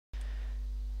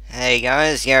Hey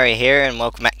guys, Gary here, and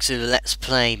welcome back to Let's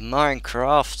Play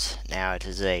Minecraft. Now it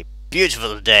is a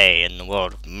beautiful day in the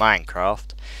world of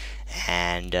Minecraft,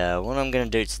 and what I'm going to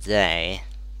do today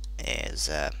is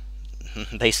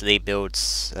basically build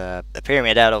a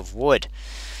pyramid out of wood.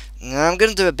 Now, I'm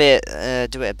going to do it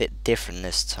a bit different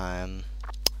this time,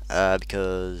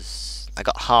 because I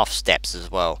got half steps as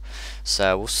well.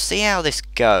 So we'll see how this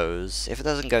goes. If it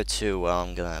doesn't go too well,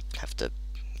 I'm going to have to,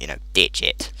 ditch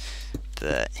it.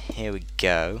 But here we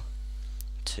go.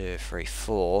 2, 3,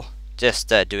 4.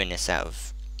 Just doing this out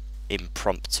of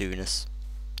impromptu-ness,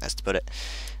 as to put it.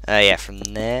 Yeah, from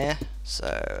there. So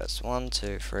that's 1,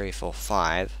 2, 3, 4,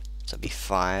 5. So it'll be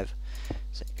 5,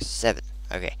 6, 7.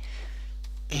 Okay.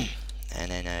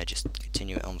 And then just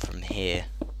continue it on from here.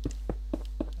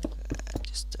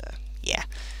 Yeah.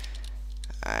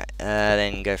 Alright,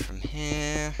 then go from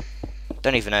here.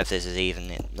 Don't even know if this is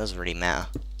even. It doesn't really matter.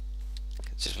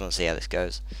 Just want to see how this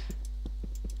goes.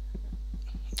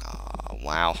 Oh,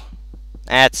 wow.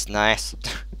 That's nice.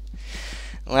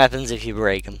 What happens if you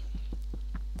break them?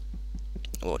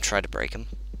 Or try to break them?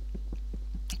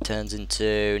 Turns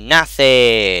into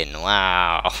nothing!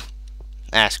 Wow.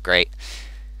 That's great.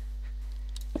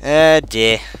 Oh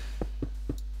dear.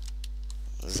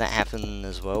 Does that happen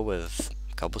as well with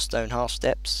cobblestone half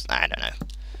steps? I don't know.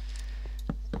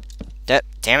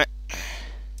 Damn it.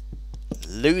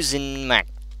 Losing my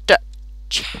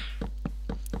touch.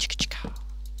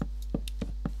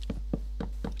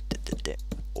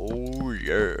 Oh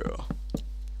yeah.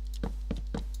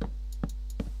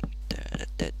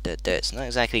 It's not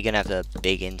exactly gonna have the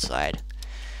big inside,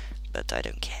 but I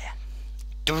don't care.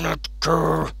 Do not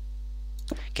care.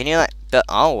 Can you like?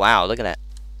 Oh wow! Look at that.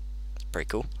 That's pretty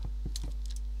cool.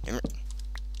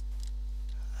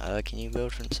 Can you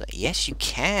build from inside? Yes, you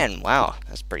can. Wow,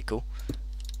 that's pretty cool.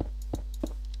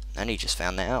 I only just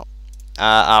found that out.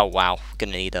 Oh wow,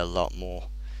 gonna need a lot more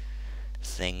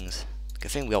things.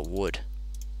 Good thing we got wood.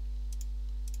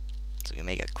 So we can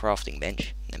make a crafting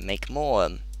bench and make more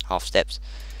half steps.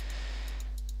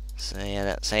 So yeah,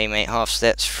 that's same 8 half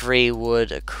steps, 3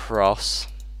 wood across.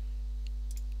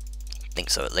 I think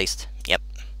so at least. Yep.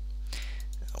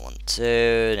 1, 2,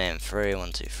 then 3,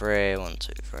 1, 2, 3, 1,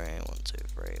 2, 3, 1, 2,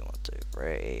 3, 1, 2,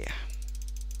 3.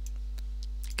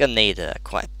 Gonna need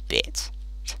quite a bit.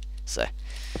 So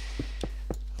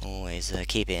always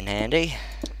keep it in handy.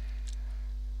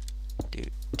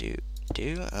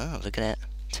 Do. Oh, look at that.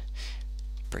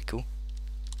 Pretty cool.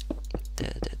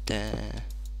 Alright.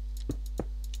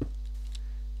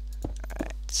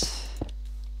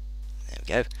 There we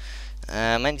go.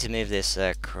 I need to move this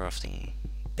crafting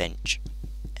bench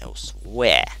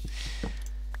elsewhere.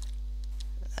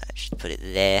 I should put it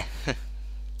there.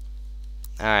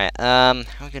 Alright, how are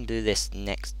we going to do this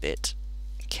next bit?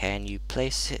 Can you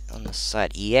place it on the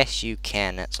side? Yes, you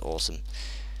can. That's awesome.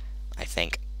 I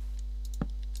think.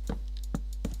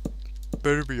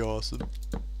 Better be awesome.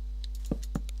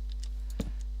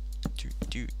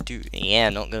 Yeah,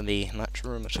 not gonna be much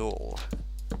room at all.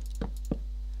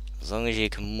 As long as you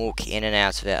can walk in and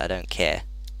out of it, I don't care.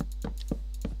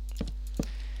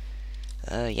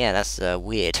 Yeah, that's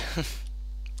weird.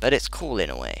 But it's cool in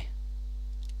a way.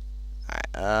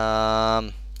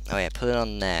 Alright, oh yeah, put it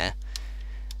on there.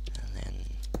 And then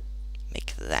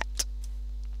make that.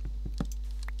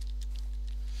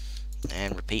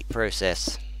 And repeat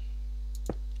process.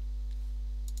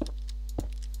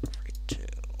 3, 2,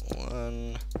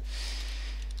 1.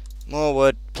 More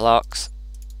wood blocks.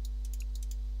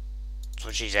 That's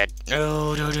what she said.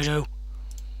 No. Damn it,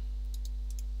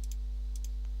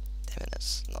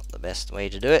 that's not the best way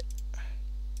to do it.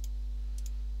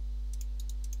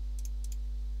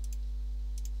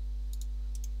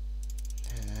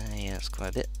 Yeah, that's quite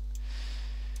a bit.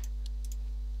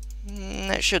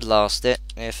 That should last it.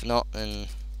 If not, then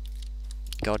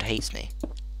God hates me.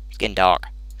 It's getting dark.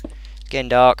 It's getting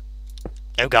dark.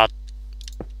 Oh God.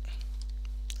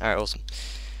 Alright, awesome.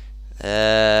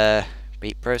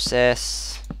 Repeat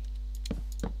process.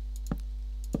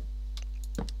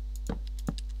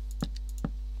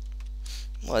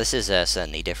 Well, this is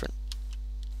certainly different.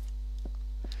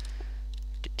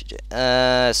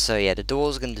 So yeah, the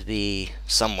door's going to be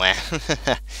somewhere.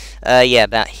 Yeah,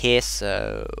 about here,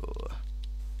 so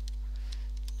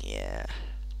yeah.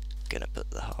 Gonna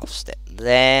put the half step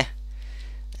there.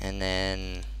 And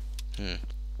then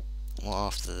well,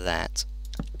 after that,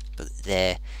 put it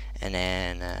there, and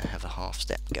then have a half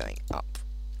step going up.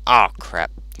 Oh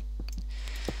crap.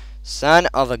 Son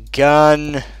of a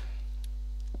gun.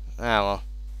 Ah well.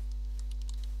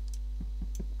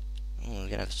 We're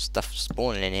gonna have stuff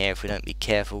spawning in here if we don't be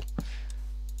careful.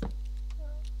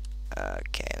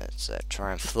 Okay, let's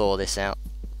try and floor this out.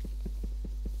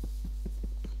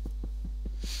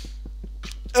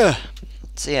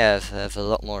 So yeah, I have a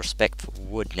lot more respect for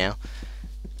wood now.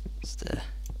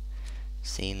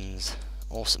 Seems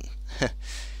awesome.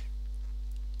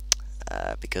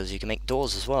 Because you can make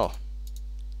doors as well,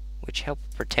 which help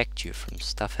protect you from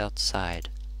stuff outside.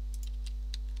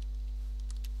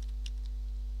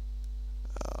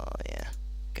 Oh yeah,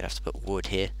 gonna have to put wood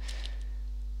here,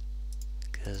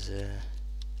 because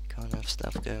can't have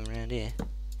stuff going around here.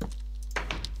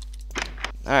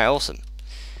 Alright, awesome.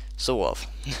 Sort of.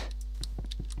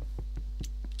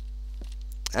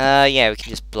 Yeah, we can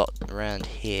just block around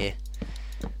here.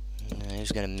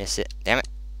 Who's gonna miss it? Damn it!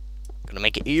 Gonna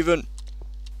make it even.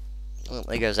 Well,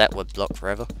 there goes that wood block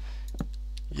forever.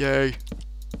 Yay!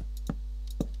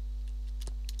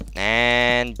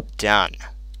 And done.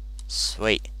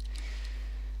 Sweet.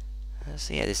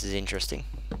 So yeah, this is interesting.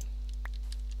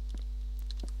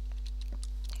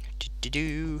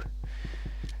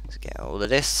 Let's get all of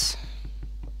this.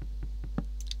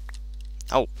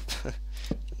 Oh.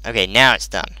 Okay, now it's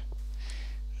done.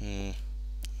 I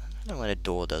don't know when a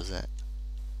door does that.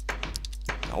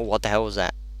 Oh, what the hell was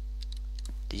that?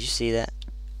 Did you see that?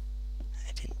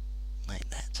 I didn't like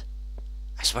that.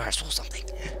 I swear I saw something.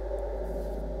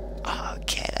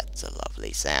 Okay, that's a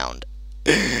lovely sound.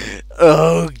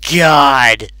 Oh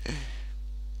god!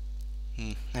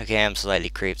 Okay, I'm slightly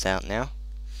creeped out now.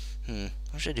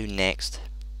 What should I do next?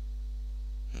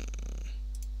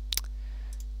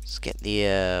 Let's get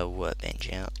the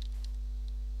workbench out.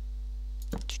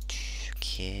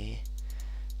 Okay.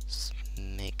 Let's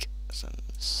make some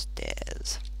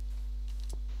stairs.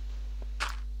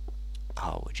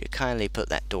 Oh, would you kindly put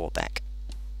that door back?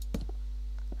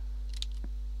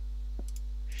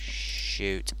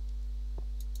 Shoot.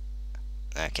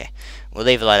 Okay, we'll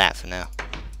leave it like that for now.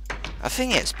 I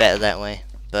think it's better that way,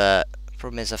 but the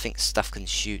problem is I think stuff can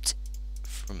shoot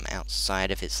from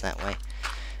outside if it's that way,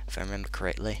 if I remember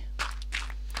correctly.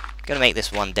 Gonna make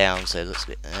this one down so it looks a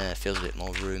bit, feels a bit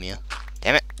more roomier.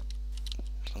 Damn it!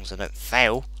 As long as I don't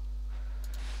fail,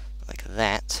 like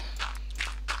that.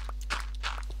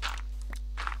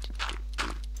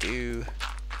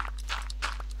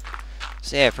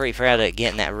 So yeah, pretty proud of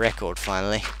getting that record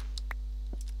finally.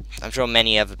 I'm sure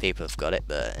many other people have got it,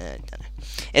 but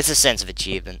it's a sense of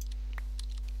achievement.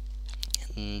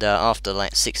 And after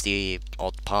like 60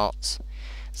 odd parts,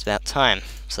 it's about time.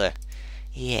 So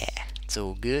yeah, it's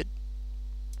all good.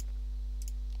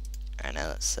 Alright, now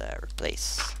let's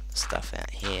replace the stuff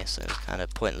out here. So it's kind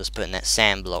of pointless putting that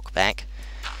sand block back.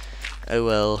 Oh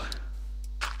well.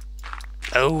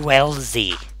 Oh well,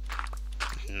 Z.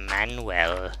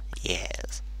 Manuel,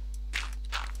 yes.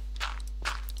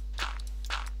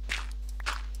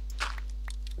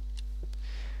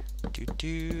 So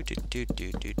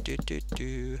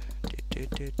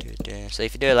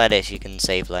if you do it like this, you can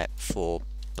save like 4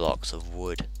 blocks of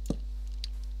wood.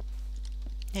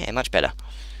 Yeah, much better.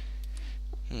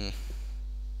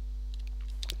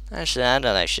 Actually, I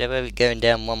don't know. Should I be going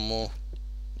down one more?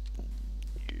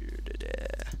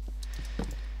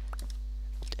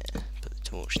 Put the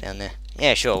torch down there.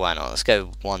 Yeah, sure, why not? Let's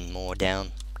go one more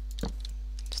down.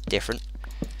 It's different.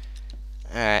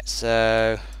 Alright,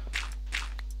 so...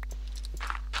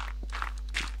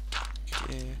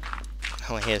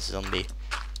 Oh, here's a zombie.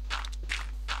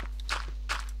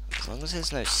 As long as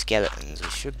there's no skeletons, we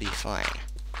should be fine.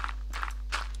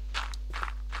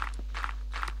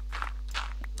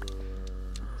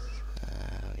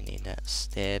 We need that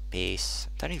stair piece.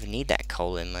 Don't even need that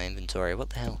coal in my inventory. What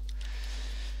the hell?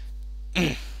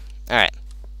 Alright.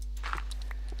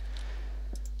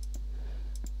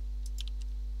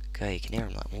 Okay, you can hear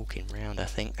him like walking around, I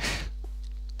think.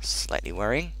 Slightly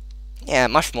worrying. Yeah,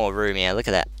 much more roomier. Look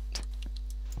at that.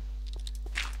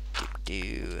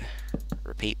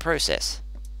 Repeat process.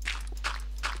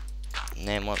 And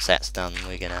then once that's done,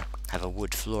 we're gonna have a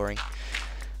wood flooring.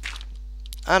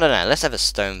 I don't know, let's have a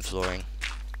stone flooring.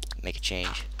 Make a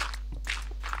change.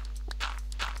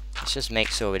 Let's just make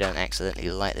sure we don't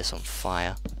accidentally light this on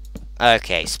fire.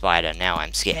 Okay, spider, now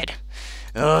I'm scared.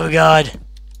 Oh god!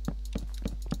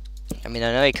 I mean,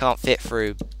 I know he can't fit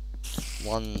through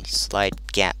one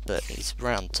slight gap, but he's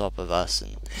right on top of us,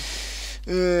 and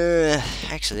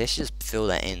actually, let's just fill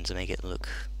that in to make it look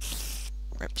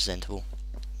representable.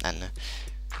 I don't know.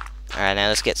 Alright, now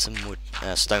let's get some wood,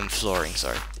 stone flooring,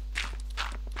 sorry.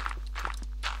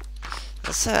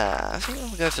 Let's, I think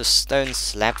I'll go for stone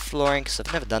slab flooring, because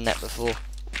I've never done that before.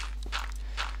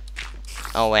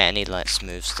 Oh wait, I need like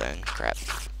smooth stone, crap.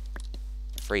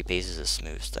 3 pieces of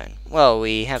smooth stone. Well,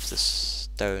 we have the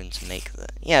stone to make the...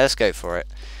 Yeah, let's go for it.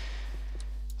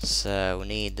 So we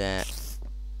need that.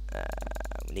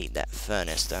 We need that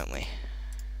furnace, don't we?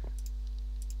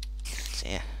 So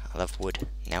yeah, I love wood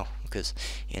now because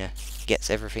you know it gets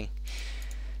everything.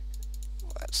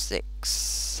 6,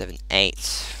 7,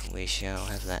 8. We shall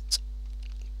have that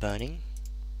burning.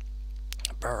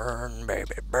 Burn,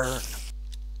 baby, burn.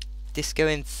 Disco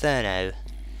Inferno.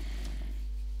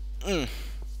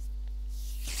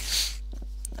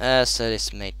 So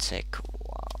this may take a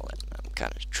while, and I'm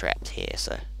kind of trapped here,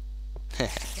 so.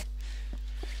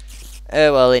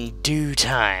 Oh well, in due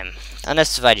time.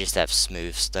 Unless if I just have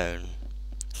smooth stone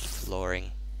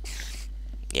flooring.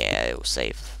 Yeah, it will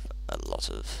save a lot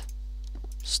of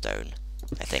stone,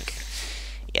 I think.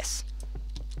 Yes.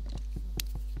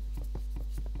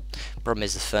 Problem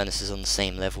is the furnace is on the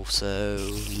same level, so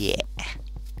yeah.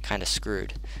 Kinda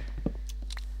screwed.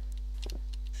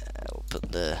 We'll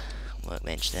put the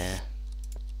workbench there.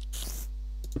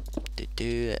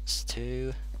 That's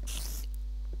 2.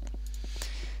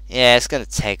 Yeah, it's gonna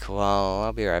take a while.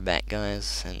 I'll be right back,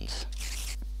 guys, and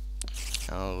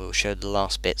we'll show the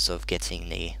last bits of getting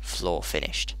the floor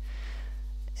finished.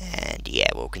 And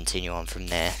yeah, we'll continue on from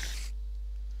there.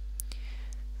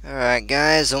 Alright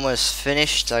guys, almost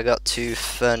finished. I got 2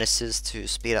 furnaces to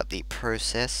speed up the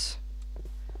process.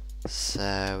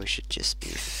 So we should just be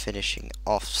finishing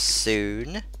off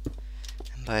soon.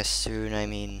 And by soon I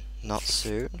mean not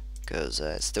soon, because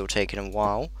it's still taking a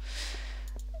while.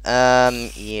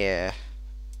 Yeah.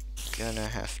 Gonna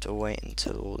have to wait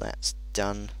until all that's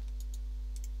done.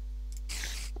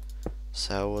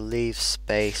 So we'll leave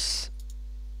space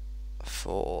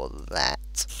for that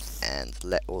and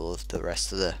let all of the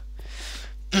rest of the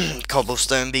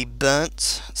cobblestone be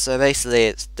burnt. So basically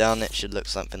it's done. It should look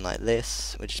something like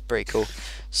this, which is pretty cool.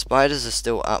 Spiders are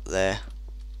still up there.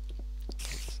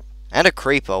 And a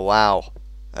creeper, wow.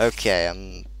 Okay,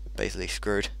 I'm basically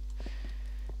screwed.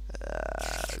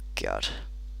 God.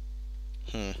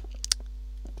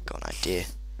 Got an idea.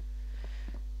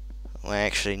 Well,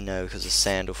 actually no, because the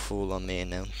sand will fall on me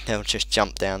and they'll just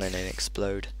jump down and then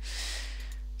explode.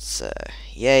 So,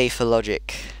 yay for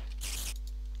logic.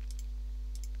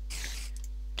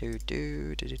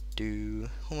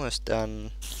 Almost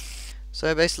done.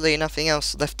 So basically nothing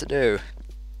else left to do.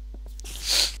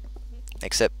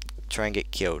 Except try and get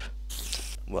killed.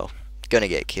 Well, gonna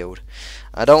get killed.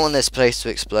 I don't want this place to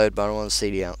explode, but I want to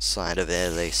see the outside of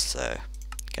it at least, so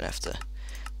gonna have to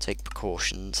take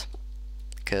precautions.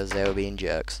 Because they were being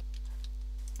jerks.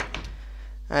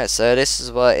 Alright, so this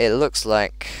is what it looks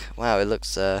like. Wow, it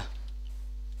looks it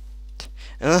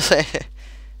looks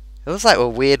like a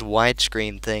weird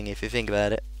widescreen thing if you think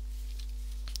about it.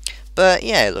 But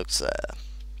yeah, it looks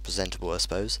presentable, I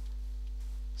suppose.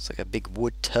 It's like a big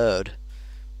wood turd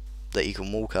that you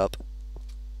can walk up.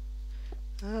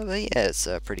 But yeah, it's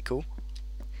pretty cool.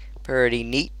 Pretty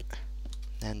neat.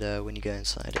 And when you go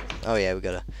inside it, oh yeah, we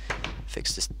gotta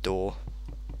fix this door.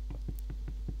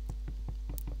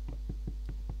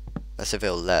 That's if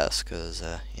it'll let us, because,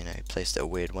 you know, he placed it a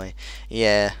weird way.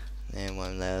 Yeah, it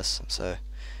won't let us, so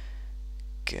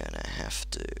gonna have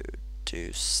to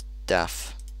do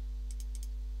stuff.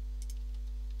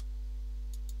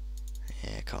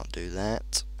 Yeah, can't do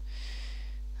that.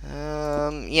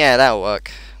 Yeah, that'll work.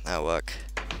 That'll work.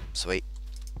 Sweet.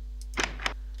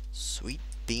 Sweet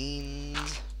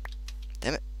beans.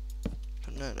 Damn it.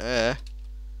 No.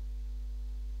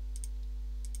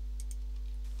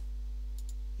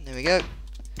 There we go.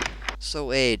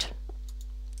 Sorted.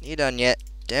 You done yet?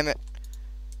 Damn it.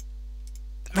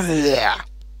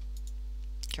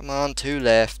 Come on, 2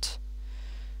 left.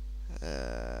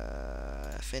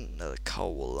 I think the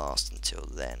coal will last until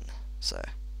then. So,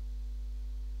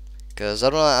 because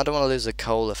I don't want to lose the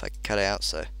coal if I cut it out.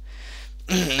 So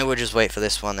we'll just wait for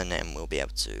this one, and then we'll be able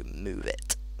to move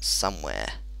it somewhere.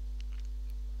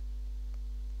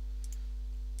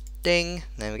 Ding.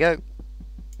 There we go.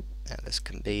 Now this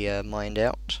can be mined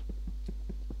out,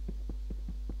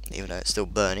 even though it's still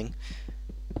burning.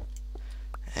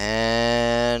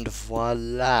 And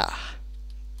voila,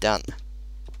 done.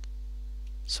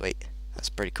 Sweet, that's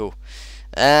pretty cool.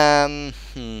 See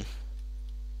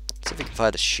if we can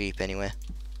find a sheep anywhere.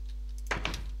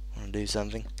 Wanna do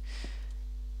something?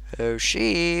 Oh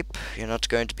sheep, you're not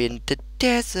going to be in the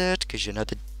desert because you're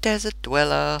not a desert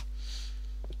dweller.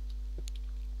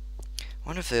 I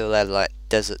wonder if they'll add like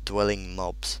desert dwelling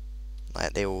mobs,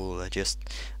 like they all just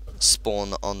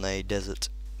spawn on a desert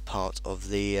part of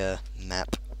the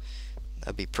map.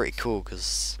 That'd be pretty cool,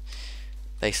 because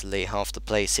basically half the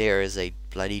place here is a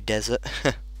bloody desert.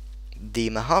 The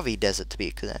Mojave Desert, to be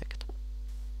exact.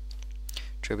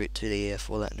 Tribute to the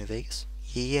Fallout New Vegas,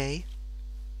 yay,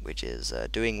 which is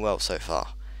doing well so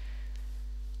far.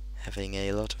 having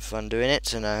a lot of fun doing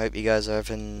it, and I hope you guys are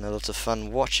having a lot of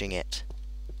fun watching it.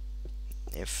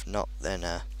 If not, then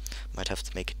might have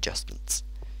to make adjustments.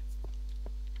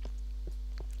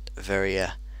 Very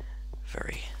yeah,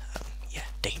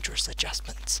 dangerous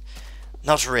adjustments.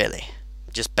 Not really,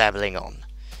 just babbling on.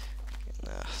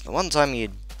 The one time you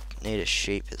need a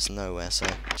sheep, it's nowhere, so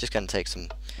just gonna take some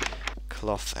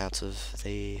cloth out of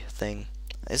the thing.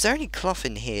 Is there any cloth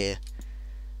in here?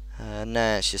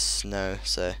 No, it's just snow,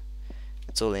 so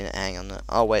it's all in it. Hang on.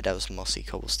 Oh wait, that was mossy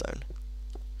cobblestone.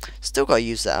 Still gotta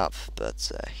use that up,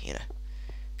 but you know,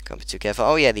 can't be too careful.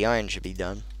 Oh yeah, the iron should be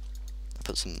done. I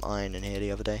put some iron in here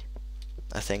the other day,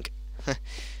 I think.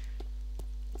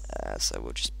 So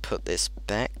we'll just put this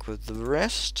back with the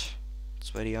rest.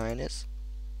 That's where the iron is.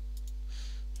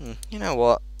 You know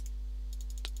what?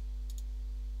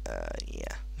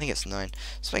 Yeah, I think it's 9.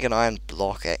 Let's make an iron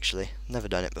block, actually. Never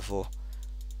done it before.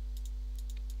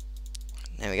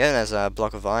 There we go, there's a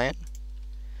block of iron.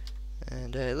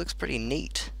 And it looks pretty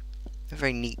neat.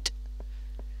 Very neat.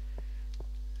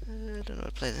 I don't know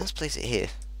what to place. Let's place it here.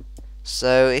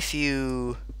 So if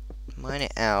you mine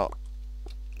it out,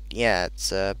 yeah,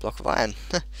 it's a block of iron.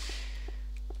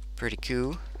 Pretty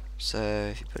cool. So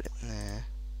if you put it in there,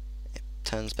 it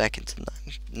turns back into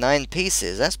 9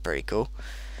 pieces. That's pretty cool.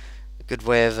 Good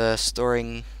way of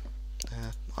storing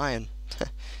iron. So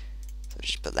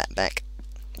just put that back.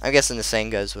 I'm guessing the same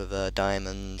goes with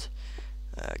diamond,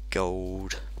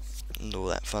 gold, and all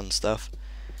that fun stuff.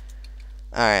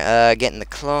 Alright, getting the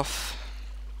cloth.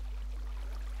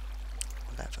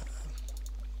 I'll have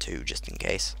 2 just in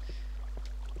case.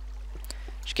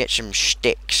 Just get some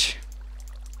sticks.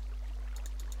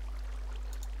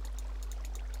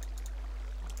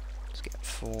 Let's get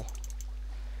 4.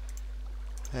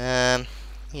 Yeah,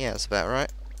 that's about right.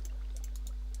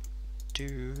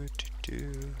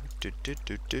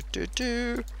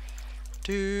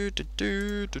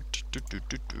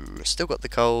 Still got the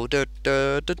coal.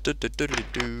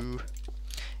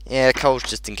 Yeah, coal's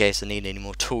just in case I need any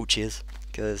more torches,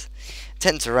 because I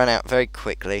tend to run out very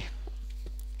quickly.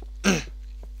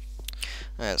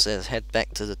 Alright, so let's head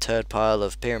back to the 3rd pile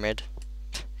of pyramid.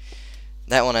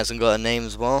 That one hasn't got a name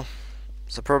as well,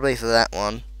 so probably for that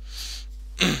one.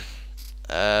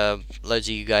 Loads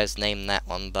of you guys named that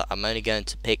one, but I'm only going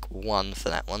to pick 1 for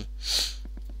that one.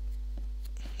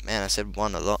 Man, I said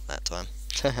 1 a lot that time.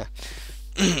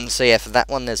 So yeah, for that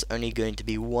one there's only going to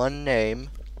be 1 name.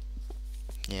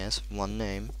 Yes, 1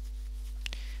 name.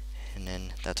 And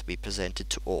then that'll be presented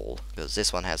to all, because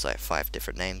this one has like 5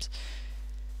 different names.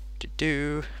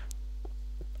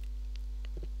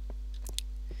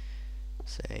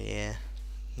 So yeah,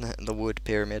 the wood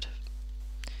pyramid.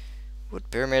 Wood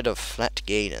pyramid of Flat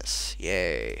Gainus.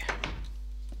 Yay.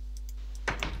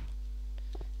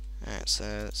 Alright, so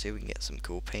let's see if we can get some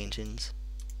cool paintings.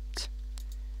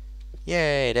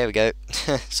 Yay, there we go.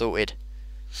 Sorted.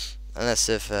 And let's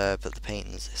put the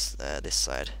paintings this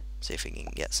side. See if we can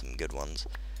get some good ones.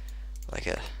 Like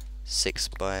a 3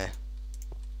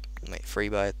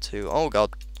 by 2. Oh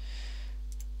god.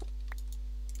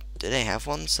 Do they have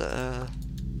ones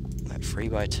like 3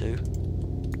 by 2?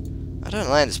 I don't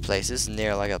like this place. This is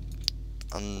near like a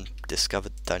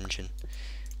undiscovered dungeon.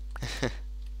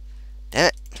 Damn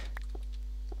it!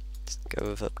 Let's go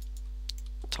with the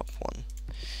top one.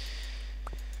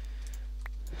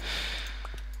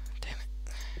 Damn it!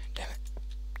 Damn it!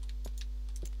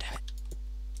 Damn it!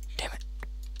 Damn it!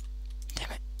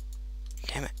 Damn it!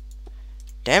 Damn it!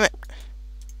 Damn it!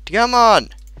 Come on!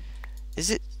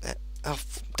 Is it? Oh,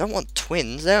 don't want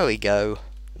twins. There we go.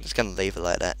 I'm just gonna leave it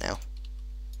like that now.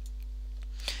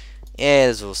 Yeah,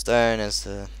 there's all stone as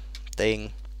the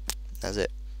thing. That's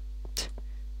it.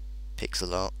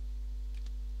 Pixel art.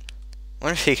 I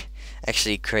wonder if you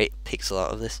actually create pixel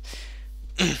art of this.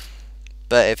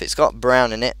 But if it's got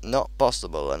brown in it, not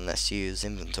possible unless you use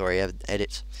inventory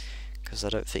edit, because I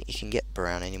don't think you can get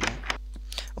brown anymore.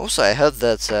 Also, I heard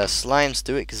that slimes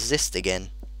do exist again.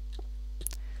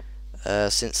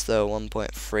 Since the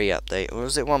 1.3 update. Or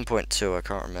was it 1.2? I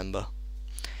can't remember.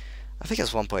 I think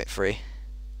it's 1.3.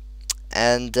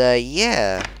 And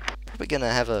yeah, probably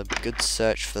gonna have a good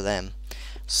search for them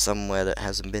somewhere that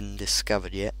hasn't been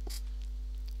discovered yet.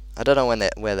 I don't know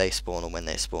where they spawn or when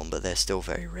they spawn, but they're still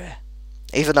very rare.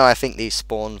 Even though I think the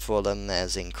spawn for them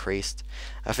has increased.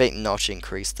 I think Notch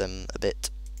increased them a bit.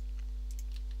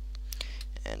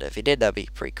 And if he did, that'd be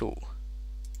pretty cool.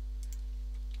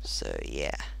 So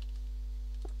yeah.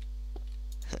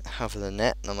 Other than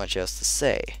that, not much else to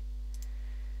say.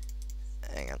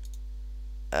 Hang on.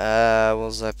 What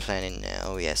was I planning now?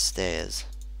 Oh yeah, stairs.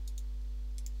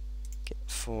 Get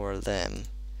 4 of them.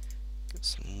 Get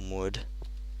some wood.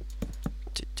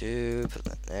 Put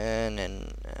that there, and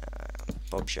then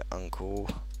Bob's your uncle.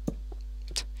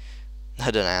 I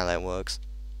don't know how that works.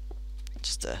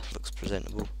 Just looks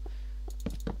presentable.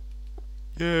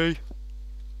 Yay!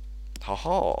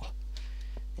 Haha!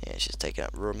 Yeah, it's just taking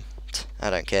up room. I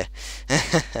don't care.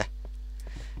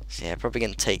 So yeah, probably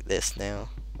gonna take this now,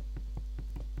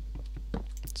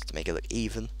 just to make it look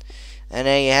even. And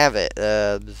there you have it.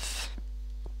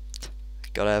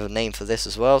 Gotta have a name for this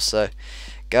as well. So,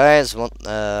 guys,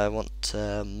 I want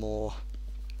more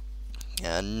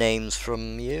names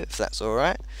from you, if that's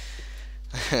alright.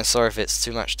 Sorry if it's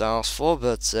too much to ask for,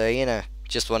 but you know,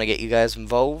 just want to get you guys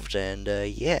involved, and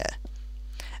yeah.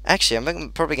 Actually,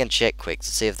 I'm probably gonna check quick to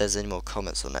see if there's any more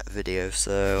comments on that video,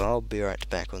 so I'll be right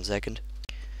back 1 second.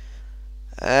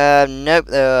 Nope,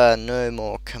 there are no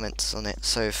more comments on it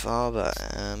so far, but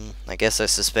I guess I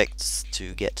suspect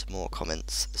to get more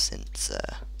comments since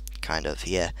kind of,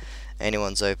 yeah,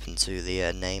 anyone's open to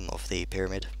the name of the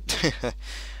pyramid.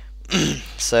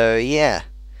 So yeah,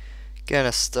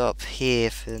 gonna stop here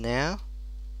for now.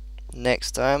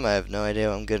 Next time, I have no idea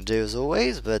what I'm gonna do as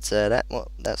always, but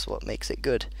that's what makes it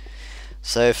good.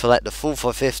 So for like the 4th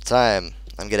or 5th time,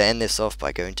 I'm gonna end this off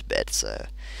by going to bed. So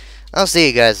I'll see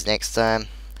you guys next time.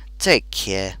 Take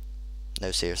care.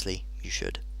 No, seriously, you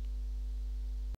should.